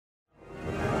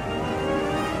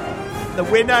The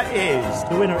winner is.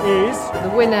 The winner is. The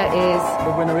winner is.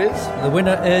 The winner is. The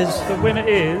winner is. The winner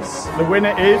is. The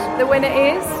winner is. The winner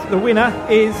is. The winner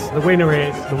is. The winner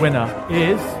is. The winner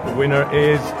is. The winner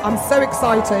is. I'm so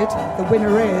excited. The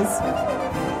winner is.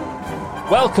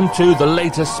 Welcome to the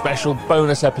latest special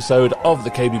bonus episode of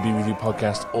the KBB Review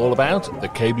podcast, all about the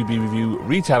KBB Review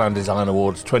Retail and Design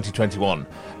Awards 2021.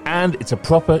 And it's a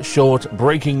proper short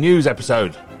breaking news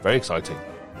episode. Very exciting.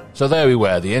 So there we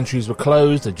were, the entries were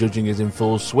closed, the judging is in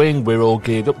full swing, we're all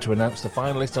geared up to announce the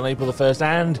finalists on April the 1st,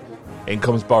 and in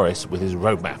comes Boris with his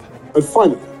roadmap. And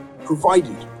finally,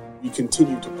 provided we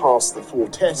continue to pass the 4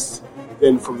 tests,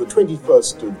 then from the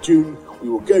 21st of June, we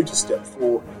will go to step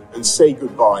 4 and say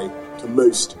goodbye to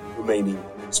most remaining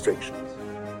restrictions,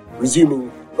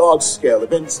 resuming large-scale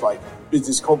events like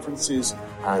business conferences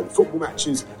and football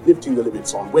matches, lifting the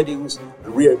limits on weddings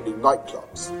and reopening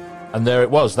nightclubs. And there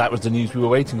it was, that was the news we were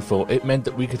waiting for. It meant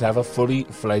that we could have a fully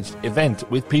fledged event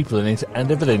with people in it and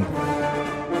everything.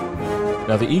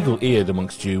 Now, the eagle-eared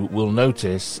amongst you will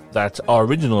notice that our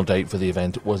original date for the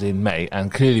event was in May,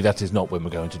 and clearly that is not when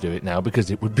we're going to do it now,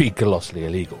 because it would be colossally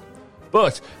illegal.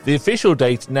 But the official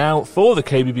date now for the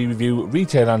KBB Review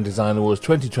Retail and Design Awards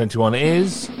 2021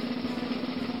 is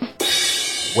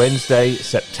Wednesday,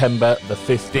 September the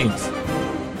 15th.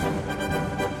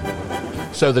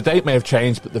 So the date may have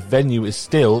changed, but the venue is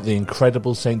still the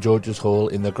incredible St George's Hall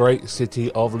in the great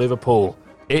city of Liverpool.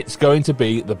 It's going to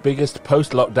be the biggest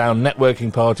post-lockdown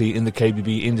networking party in the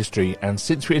KBB industry, and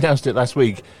since we announced it last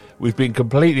week, we've been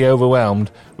completely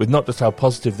overwhelmed with not just how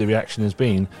positive the reaction has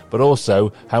been, but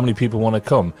also how many people want to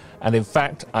come. And in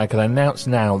fact, I can announce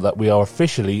now that we are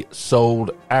officially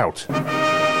sold out.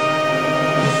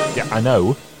 Yeah, I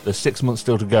know, there's 6 months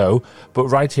still to go, but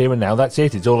right here and now, that's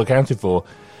it, it's all accounted for.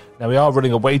 Now, we are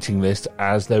running a waiting list,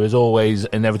 as there is always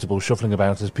inevitable shuffling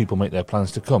about as people make their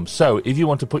plans to come. So, if you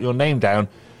want to put your name down,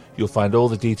 you'll find all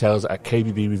the details at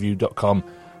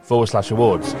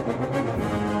kbbreview.com/awards.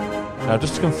 Now,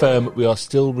 just to confirm, we are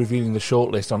still reviewing the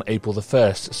shortlist on April the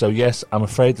 1st. So, yes, I'm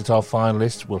afraid that our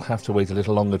finalists will have to wait a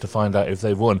little longer to find out if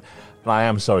they've won. And I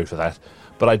am sorry for that.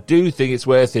 But I do think it's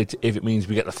worth it if it means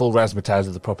we get the full razzmatazz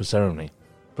of the proper ceremony.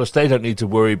 Plus, they don't need to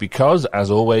worry because, as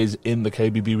always, in the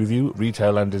KBB Review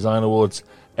Retail and Design Awards,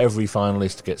 every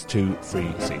finalist gets 2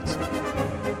 free seats.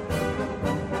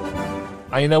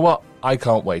 And you know what? I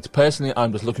can't wait. Personally,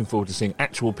 I'm just looking forward to seeing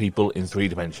actual people in 3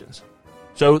 dimensions.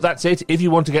 So that's it. If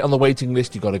you want to get on the waiting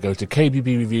list, you've got to go to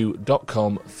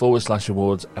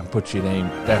kbbreview.com/awards and put your name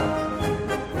down.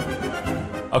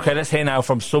 Okay, let's hear now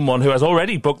from someone who has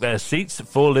already booked their seats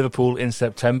for Liverpool in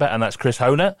September, and that's Chris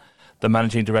Honer, the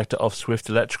Managing Director of Swift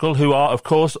Electrical, who are, of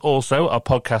course, also our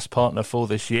podcast partner for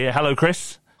this year. Hello,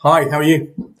 Chris. Hi, how are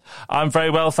you? I'm very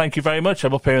well, thank you very much.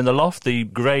 I'm up here in the loft. The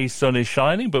grey sun is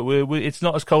shining, but it's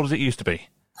not as cold as it used to be.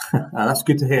 That's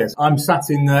good to hear. I'm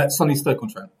sat in sunny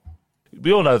Stoke-on-Trent.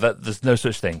 We all know that there's no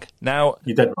such thing. Now,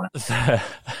 you're dead right.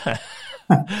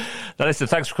 Now, listen,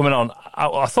 thanks for coming on.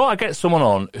 I thought I'd get someone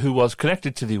on who was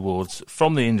connected to the awards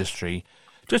from the industry,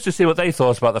 just to see what they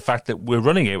thought about the fact that we're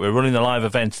running it. We're running the live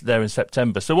event there in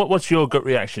September. So what's your gut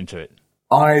reaction to it?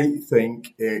 I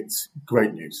think it's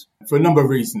great news for a number of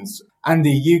reasons.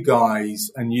 Andy, you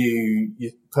guys and you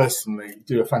personally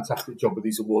do a fantastic job with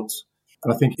these awards.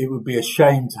 And I think it would be a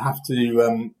shame to have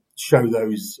to show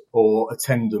those or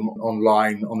attend them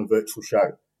online on a virtual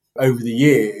show. Over the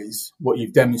years, what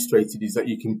you've demonstrated is that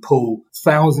you can pull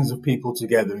thousands of people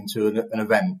together into an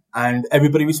event and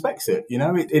everybody respects it. You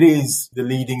know, it is the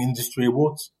leading industry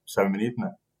awards ceremony, isn't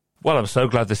it? Well, I'm so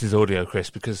glad this is audio, Chris,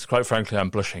 because quite frankly, I'm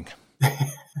blushing.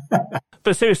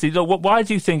 But seriously, look, why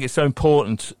do you think it's so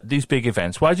important, these big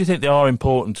events? Why do you think they are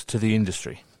important to the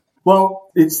industry?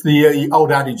 Well, it's the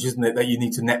old adage, isn't it, that you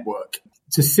need to network.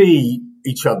 To see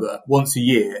each other once a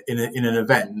year in an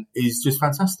event is just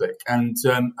fantastic. And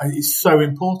it's so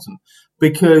important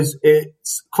because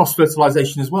it's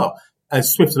cross-fertilization as well.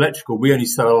 As Swift Electrical, we only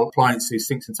sell appliances,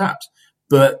 sinks and taps.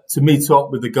 But to meet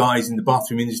up with the guys in the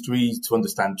bathroom industry, to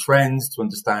understand trends, to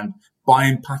understand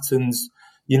buying patterns,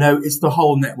 you know, it's the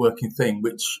whole networking thing,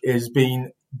 which has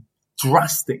been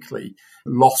drastically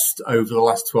lost over the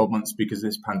last 12 months because of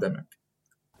this pandemic.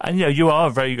 And we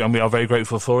are very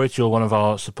grateful for it. You're one of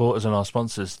our supporters and our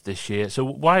sponsors this year. So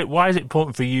why is it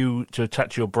important for you to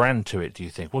attach your brand to it, do you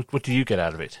think? What do you get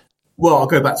out of it? Well, I'll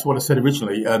go back to what I said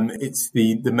originally. It's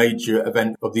the major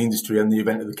event of the industry and the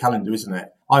event of the calendar, isn't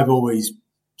it? I've always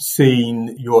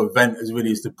seen your event as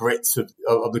really as the Brits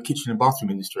of the kitchen and bathroom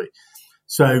industry.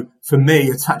 So for me,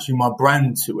 attaching my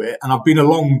brand to it, and I've been a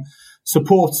long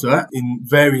supporter in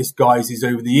various guises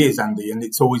over the years, Andy, and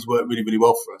it's always worked really, really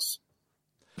well for us.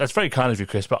 That's very kind of you,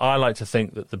 Chris, but I like to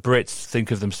think that the Brits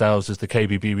think of themselves as the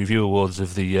KBB Review Awards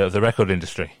of the record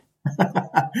industry.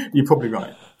 You're probably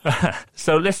right.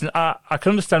 So listen, I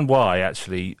can understand why,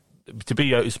 actually, to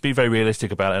be very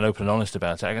realistic about it and open and honest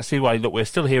about it. I can see why. Look, we're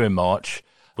still here in March.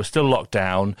 We're still locked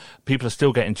down. People are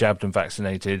still getting jabbed and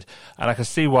vaccinated. And I can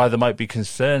see why there might be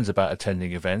concerns about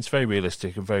attending events, very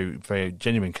realistic and very, very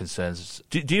genuine concerns.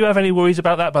 Do you have any worries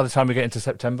about that by the time we get into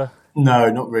September? No,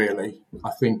 not really.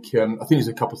 I think there's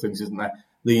a couple of things, isn't there?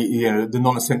 The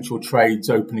non-essential trades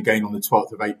open again on the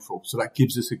 12th of April. So that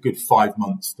gives us a good 5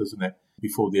 months, doesn't it,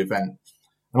 before the event?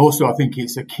 And also I think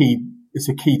it's a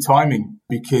key timing,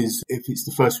 because if it's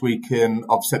the first week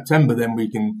of September, then we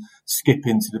can skip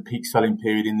into the peak selling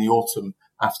period in the autumn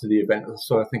after the event.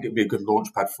 So I think it'd be a good launch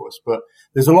pad for us. But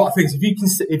there's a lot of things.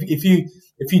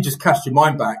 If you just cast your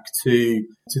mind back to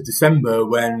December,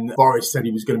 when Boris said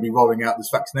he was going to be rolling out this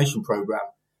vaccination program,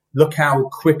 look how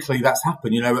quickly that's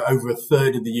happened. Over a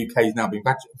third of the UK is now being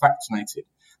vaccinated.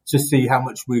 To see how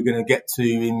much we're going to get to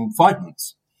in 5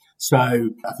 months. So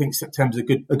I think September's a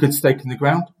good stake in the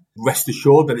ground. Rest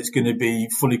assured that it's going to be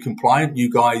fully compliant. You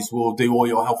guys will do all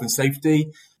your health and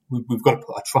safety. We've got to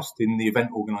put our trust in the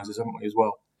event organisers, haven't we, as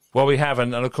well? Well, we have,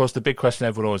 and of course the big question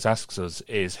everyone always asks us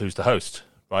is who's the host,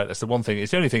 right? That's the one thing.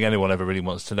 It's the only thing anyone ever really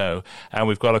wants to know. And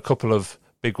we've got a couple of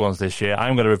big ones this year.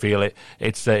 I'm going to reveal it.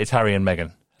 It's Harry and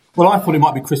Meghan. Well, I thought it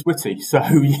might be Chris Whitty, so...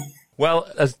 Well,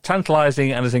 as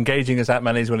tantalising and as engaging as that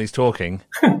man is when he's talking,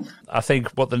 I think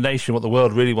what the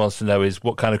world really wants to know is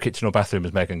what kind of kitchen or bathroom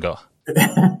has Meghan got?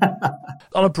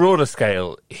 On a broader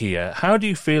scale here, how do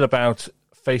you feel about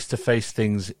face-to-face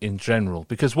things in general?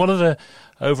 Because one of the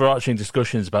overarching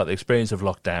discussions about the experience of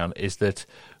lockdown is that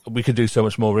we can do so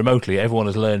much more remotely. Everyone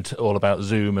has learned all about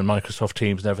Zoom and Microsoft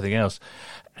Teams and everything else.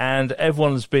 And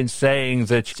everyone's been saying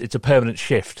that it's a permanent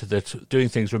shift, that doing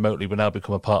things remotely will now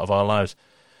become a part of our lives.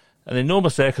 And in normal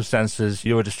circumstances,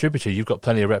 you're a distributor. You've got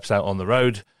plenty of reps out on the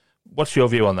road. What's your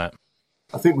view on that?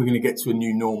 I think we're going to get to a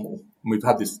new normal. And we've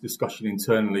had this discussion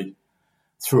internally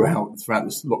throughout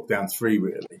this lockdown 3,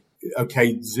 really.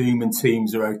 Okay, Zoom and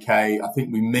Teams are okay. I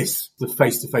think we miss the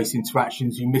face-to-face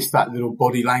interactions. You miss that little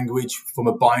body language from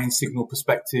a buying signal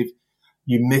perspective.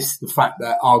 You miss the fact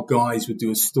that our guys would do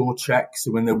a store check.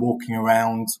 So when they're walking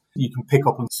around, you can pick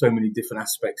up on so many different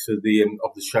aspects of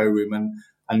the showroom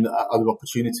and other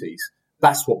opportunities.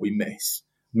 That's what we miss.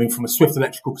 I mean, from a Swift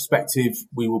Electrical perspective,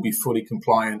 we will be fully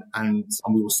compliant and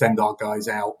we will send our guys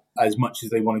out as much as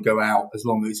they want to go out, as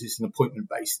long as it's an appointment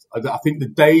based. I think the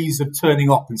days of turning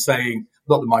up and saying,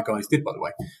 not that my guys did, by the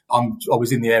way, I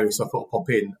was in the area, so I thought I'd pop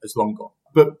in, as long gone.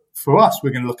 But for us,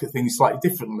 we're going to look at things slightly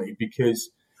differently, because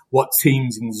what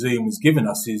Teams and Zoom has given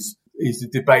us is the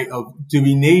debate of, do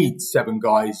we need 7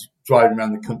 guys driving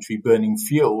around the country burning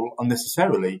fuel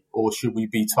unnecessarily, or should we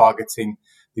be targeting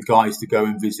the guys to go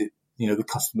and visit, the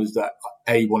customers that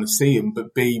A, want to see them,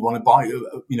 but B, want to buy,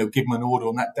 give them an order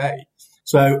on that day.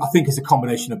 So I think it's a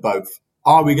combination of both.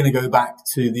 Are we going to go back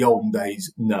to the olden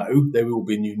days? No, there will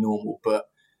be a new normal, but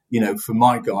for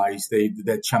my guys,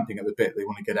 they're champing at the bit. They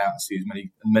want to get out and see as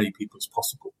many people as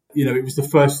possible. It was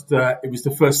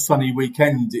the first sunny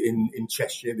weekend in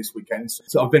Cheshire this weekend.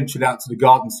 So I ventured out to the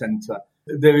garden centre.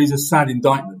 There is a sad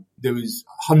indictment. There was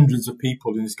hundreds of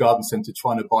people in this garden centre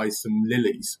trying to buy some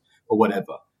lilies or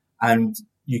whatever. And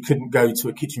you couldn't go to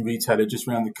a kitchen retailer just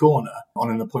around the corner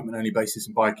on an appointment only basis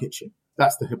and buy a kitchen.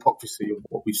 That's the hypocrisy of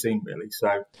what we've seen, really.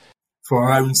 So for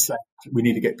our own sake, we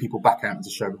need to get people back out into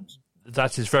showrooms.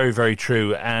 That is very, very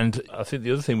true. And I think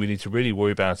the other thing we need to really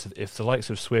worry about, if the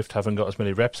likes of Swift haven't got as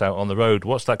many reps out on the road,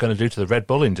 what's that going to do to the Red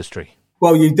Bull industry?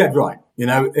 Well, you're dead right.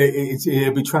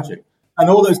 It'll be tragic. And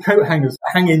all those coat hangers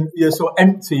hanging sort of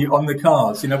empty on the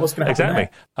cars, what's going to happen?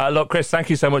 Exactly. Look, Chris,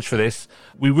 thank you so much for this.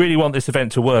 We really want this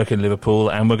event to work in Liverpool,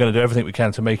 and we're going to do everything we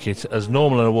can to make it as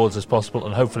normal an awards as possible,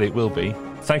 and hopefully it will be.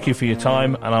 Thank you for your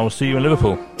time, and I will see you in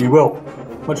Liverpool. You will.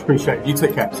 Much appreciated. You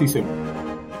take care. See you soon.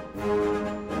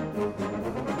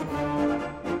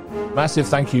 Massive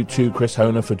thank you to Chris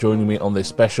Hohner for joining me on this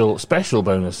special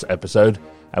bonus episode,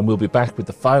 and we'll be back with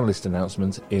the finalist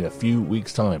announcement in a few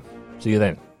weeks' time. See you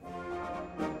then.